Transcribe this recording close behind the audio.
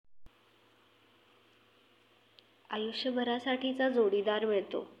आयुष्यभरासाठीचा जोडीदार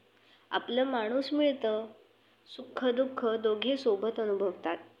मिळतो. आपलं माणूस मिळतं. सुख दुःख दोघे सोबत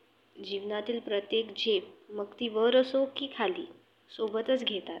अनुभवतात. जीवनातील प्रत्येक झेप, मग ती वर असो की खाली, सोबतच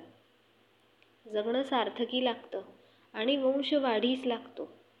घेतात. जगणं सार्थकी लागतं आणि वंश वाढीस लागतो.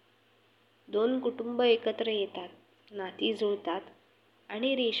 दोन कुटुंब एकत्र येतात, नाती जुळतात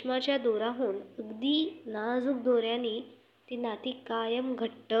आणि रेशमाच्या दोराहून अगदी नाजूक दोऱ्याने ती नाती कायम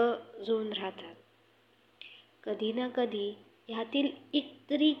घट्ट जुळून राहतात. कधी ना कधी ह्यातील एक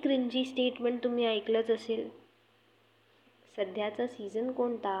तरी क्रिंजी स्टेटमेंट तुम्ही ऐकलंच असेल. सध्याचा सीझन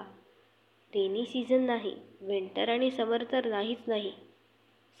कोणता? रेनी सीझन नाही, विंटर आणि समर तर नाहीच नाही.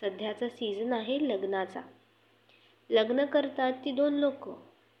 सध्याचा सीझन आहे लग्नाचा. लग्न करतात ती दोन लोक,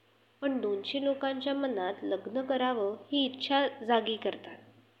 पण 200 लोकांच्या मनात लग्न करावं ही इच्छा जागी करतात.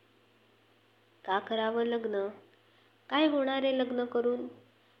 का करावं लग्न? काय होणार आहे लग्न करून?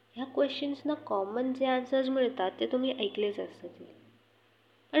 ह्या क्वेश्चन्सना कॉमन जे आन्सर्स मिळतात ते तुम्ही ऐकलेच असतील.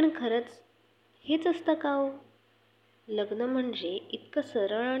 पण खरंच हेच असतं का हो? लग्न म्हणजे इतकं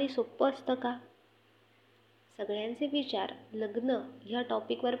सरळ आणि सोपं असतं का? सगळ्यांचे विचार लग्न ह्या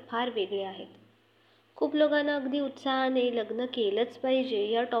टॉपिकवर फार वेगळे आहेत. खूप लोकांना अगदी उत्साहाने लग्न केलंच पाहिजे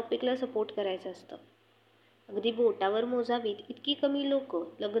या टॉपिकला सपोर्ट करायचं असतं. अगदी बोटावर मोजावीत इतकी कमी लोक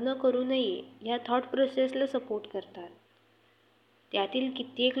लग्न करू नये ह्या थॉट प्रोसेसला सपोर्ट करतात. त्यातील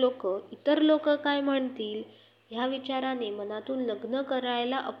कित्येक लोक इतर लोक काय म्हणतील ह्या विचाराने मनातून लग्न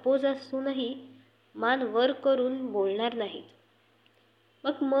करायला अपोज असूनही मान वर करून बोलणार नाहीत.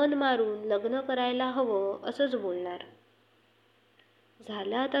 मग मन मारून लग्न करायला हवं असंच बोलणार.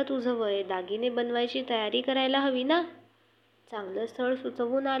 झालं आता तुझं वय, दागिने बनवायची तयारी करायला हवी ना? चांगलं स्थळ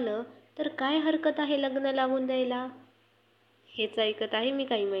सुचवून आलं तर काय हरकत आहे लग्न लावून द्यायला? हेच ऐकत आहे मी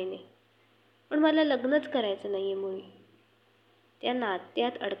काही महिने, पण मला लग्नच करायचं नाहीये मुळी. त्या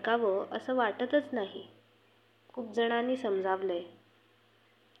नात्यात अडकावं असं वाटतच नाही. खूप जणांनी समजावलंय.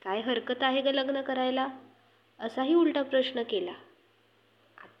 काय हरकत आहे ग लग्न करायला? असाही उलटा प्रश्न केला.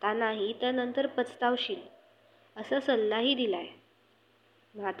 आता नाही तर नंतर पछतावशील असा सल्लाही दिलाय.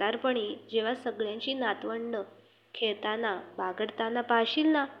 म्हातारपणी जेव्हा सगळ्यांची नातवंड खेळताना बागडताना पाहशील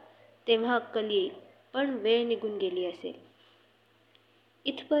ना, तेव्हा अक्कल येईल, पण वेळ निघून गेली असेल.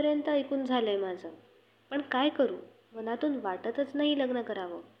 इथपर्यंत ऐकून झालंय माझं, पण काय करू, मनातून वाटतच नाही लग्न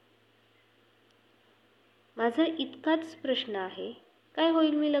करावं. माझा इतकाच प्रश्न आहे, काय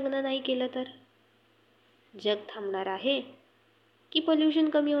होईल मी लग्न नाही केलं तर? जग थांबणार आहे की पोल्युशन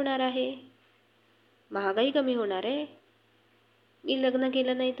कमी होणार आहे? महागाई कमी होणार आहे मी लग्न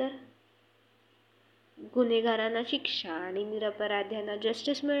केलं नाही तर? गुन्हेगारांना शिक्षा आणि निरपराध्यांना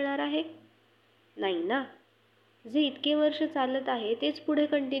जस्टिस मिळणार आहे? नाही ना. जे इतके वर्ष चालत आहे तेच पुढे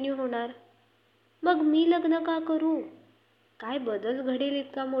कंटिन्यू होणार. मग मी लग्न का करू? काय बदल घडेल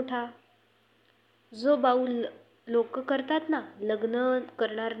इतका मोठा? जो बाऊल लोक करतात ना, लग्न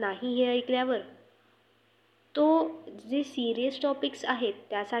करणार नाही हे ऐकल्यावर, तो जे सिरियस टॉपिक्स आहेत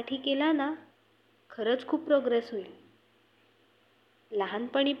त्यासाठी केला ना, खरंच खूप प्रोग्रेस होईल.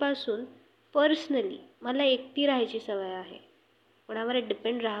 लहानपणीपासून पर्सनली मला एकटी राहायची सवय आहे. कोणावर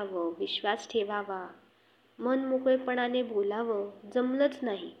डिपेंड राहावं, विश्वास ठेवावा, मन मोकळेपणाने बोलावं जमलंच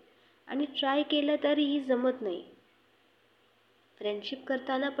नाही आणि ट्राय केलं तरीही जमत नाही. फ्रेंडशिप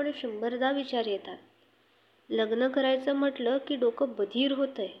करताना पण 100दा विचार येतात. लग्न करायचं म्हटलं की डोकं बधीर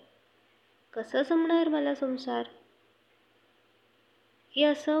होतंय. कसं जमणार मला संसार? हे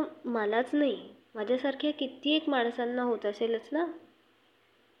असं मलाच नाही, माझ्यासारख्या कित्येक माणसांना होत असेलच ना.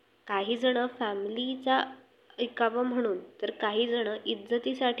 काही जण फॅमिलीचा ऐकावं म्हणून, तर काही जण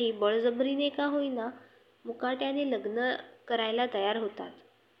इज्जतीसाठी बळजबरीने का होईना मुकाट्याने लग्न करायला तयार होतात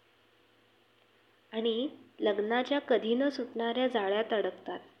आणि लग्नाच्या कधी न सुटणाऱ्या जाळ्यात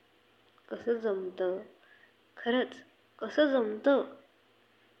अडकतात. कसं जमतं? खरंच कसं जमतं?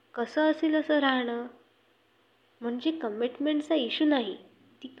 कसं असेल असं राहणं? म्हणजे कमिटमेंटचा इश्यू नाही,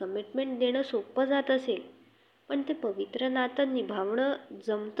 ती कमिटमेंट देणं सोपं जात असेल, पण ते पवित्र नातं निभावणं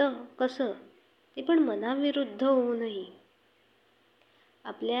जमतं कसं? ते पण मनाविरुद्ध होऊनही.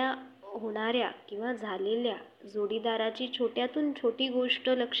 आपल्या होणाऱ्या किंवा झालेल्या जोडीदाराची छोट्यातून छोटी गोष्ट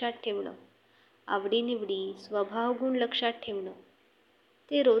लक्षात ठेवणं, आवडीनिवडी, स्वभावगुण लक्षात ठेवणं,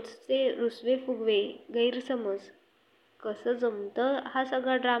 ते रोजचे रुसवे फुगवे, गैरसमज, कसं जमतं हा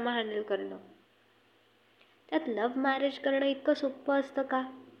सगळा ड्रामा हँडल करणं. त्यात लव्ह मॅरेज करणं इतकं सोपं असतं का?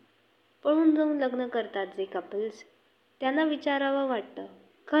 पळून जाऊन लग्न करतात जे कपल्स, त्यांना विचारावं वाटतं,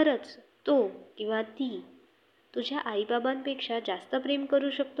 खरंच तो किंवा ती तुझ्या आईबाबांपेक्षा जास्त प्रेम करू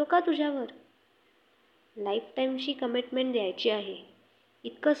शकतो का तुझ्यावर? लाईफ टाईमची कमिटमेंट द्यायची आहे,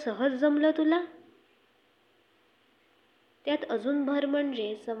 इतकं सहज जमलं तुला? त्यात अजून भर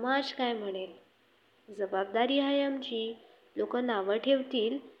म्हणजे समाज काय म्हणेल. जबाबदारी आहे आमची. लोक नावं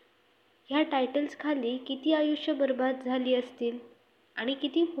ठेवतील. ह्या टायटल्स खाली किती आयुष्य बर्बाद झाली असतील आणि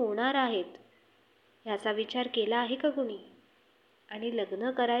किती होणार आहेत ह्याचा विचार केला आहे का कोणी? आणि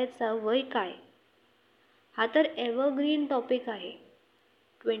लग्न करायचं वय काय? हा तर एव्हरग्रीन टॉपिक आहे.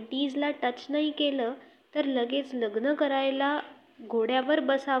 20sला टच नाही केलं तर लगेच लग्न करायला घोड्यावर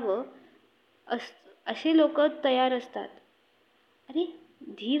बसावं असे लोक तयार असतात. अरे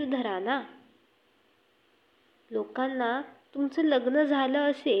धीर धरा ना. लोकांना तुमचं लग्न झालं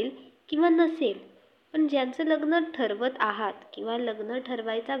असेल किंवा नसेल, पण ज्यांचं लग्न ठरवत आहात किंवा लग्न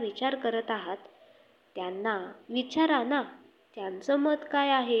ठरवायचा विचार करत आहात त्यांना विचारा ना, त्यांचं मत काय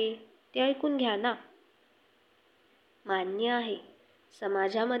आहे ते ऐकून घ्या ना. मान्य आहे,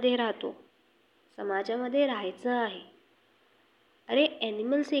 समाजामध्ये राहतो, समाजामध्ये राहायचं आहे. अरे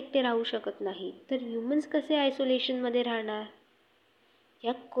ॲनिमल्स एकटे राहू शकत नाही तर ह्युमन्स कसे आयसोलेशनमध्ये राहणार?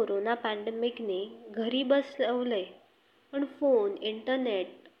 या कोरोना पॅन्डेमिकने घरी बसवलंय, पण फोन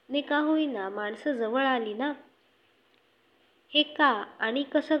इंटरनेटने का होईना माणसं जवळ आली ना. हे का आणि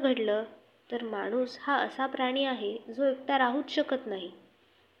कसं घडलं? तर माणूस हा असा प्राणी आहे जो एकटा राहूच शकत नाही.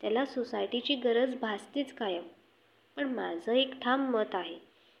 त्याला सोसायटीची गरज भासतेच कायम. पण माझं एक ठाम मत आहे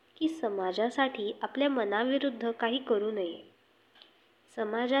की समाजासाठी आपल्या मनाविरुद्ध काही करू नये.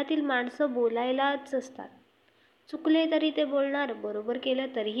 समाजातील माणसं बोलायलाच असतात. चुकले तरी ते बोलणार, बरोबर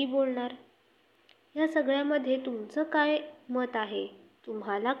केलं तरीही बोलणार. या सगळ्यामध्ये तुमचं काय मत आहे?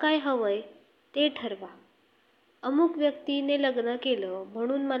 तुम्हाला काय हवंय ते ठरवा. अमुक व्यक्तीने लग्न केलं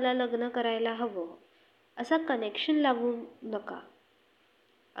म्हणून मला लग्न करायला हवं असा कनेक्शन लागू नका.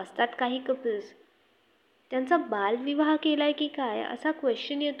 असतात काही कपल्स, त्यांचा बालविवाह केलाय की काय असा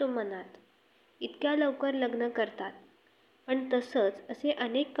क्वेश्चन येतो मनात. इतक्या लवकर लग्न करतात. पण तसंच असे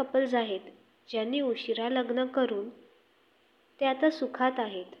अनेक कपल्स आहेत ज्यांनी उशिरा लग्न करून ते आता सुखात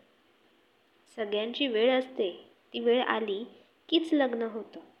आहेत. सगळ्यांची वेळ असते, ती वेळ आली कीच लग्न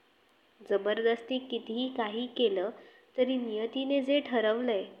होतं. जबरदस्ती कितीही काही केलं तरी नियतीने जे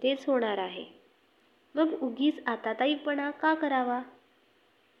ठरवलंय तेच होणार आहे. मग उगीच आताताईपणा का करावा?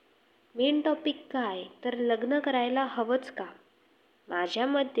 मेन टॉपिक काय तर लग्न करायला हवंच का? माझ्या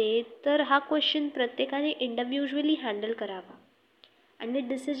मते तर हा क्वेश्चन प्रत्येकाने इंडिव्हिज्युअली हँडल करावा आणि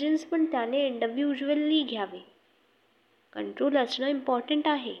डिसिजन्स पण त्याने इंडिव्हिज्युअली घ्यावे. कंट्रोल असणं इम्पॉर्टंट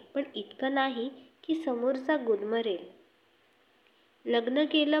आहे, पण इतकं नाही की समोरचा गुदमरेल. लग्न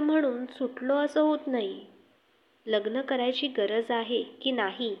केलं म्हणून सुटलो असं होत नाही. लग्न करायची गरज आहे की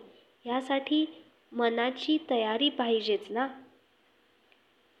नाही यासाठी मनाची तयारी पाहिजेच ना.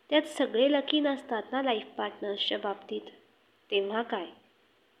 त्यात सगळे लकी नसतात ना लाईफ पार्टनर्सच्या बाबतीत. तेव्हा काय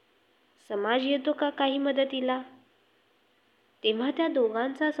समाज येतो का काही मदतीला? तेव्हा त्या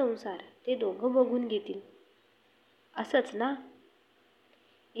दोघांचा संसार ते दोघं बघून घेतील. असंच ना.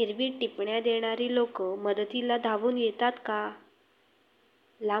 एरवी टिपण्या देणारी लोक मदतीला धावून येतात का?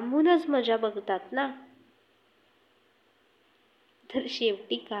 लांबूनच मजा बघतात ना. तर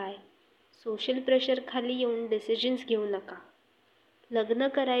शेवटी काय, सोशल प्रेशर खाली येऊन डिसिजन्स घेऊ नका. लग्न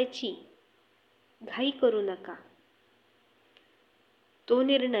करायची घाई करू नका. तो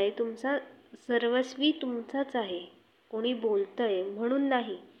निर्णय तुमचा सर्वस्वी तुमचाच आहे. कोणी बोलतंय म्हणून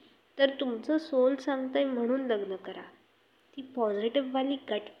नाही, तर तुमचं सोल सांगतंय म्हणून लग्न करा. ती पॉझिटिव्हवाली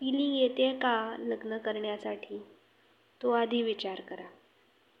गट फिलिंग येते का लग्न करण्यासाठी, तो आधी विचार करा.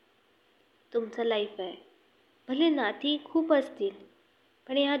 तुमचं लाईफ आहे. भले नाती खूप असतील,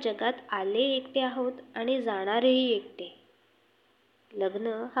 पण या जगात आले एकटे आहोत आणि जाणारेही एकटे.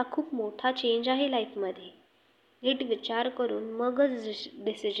 लग्न हा खूप मोठा चेंज आहे लाईफमध्ये. नीट विचार करून मगच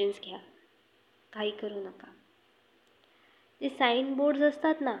डिसिजन्स घ्या. काही करू नका. ते साईन बोर्ड्स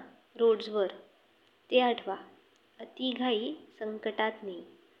असतात ना रोड्सवर, ते आठवा. अति घाई संकटात नाही.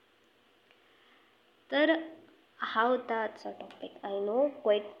 तर हा होता आजचा topic. I know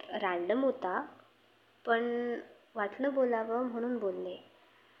quiet random होता, पण वाटलं बोलावं म्हणून बोलले.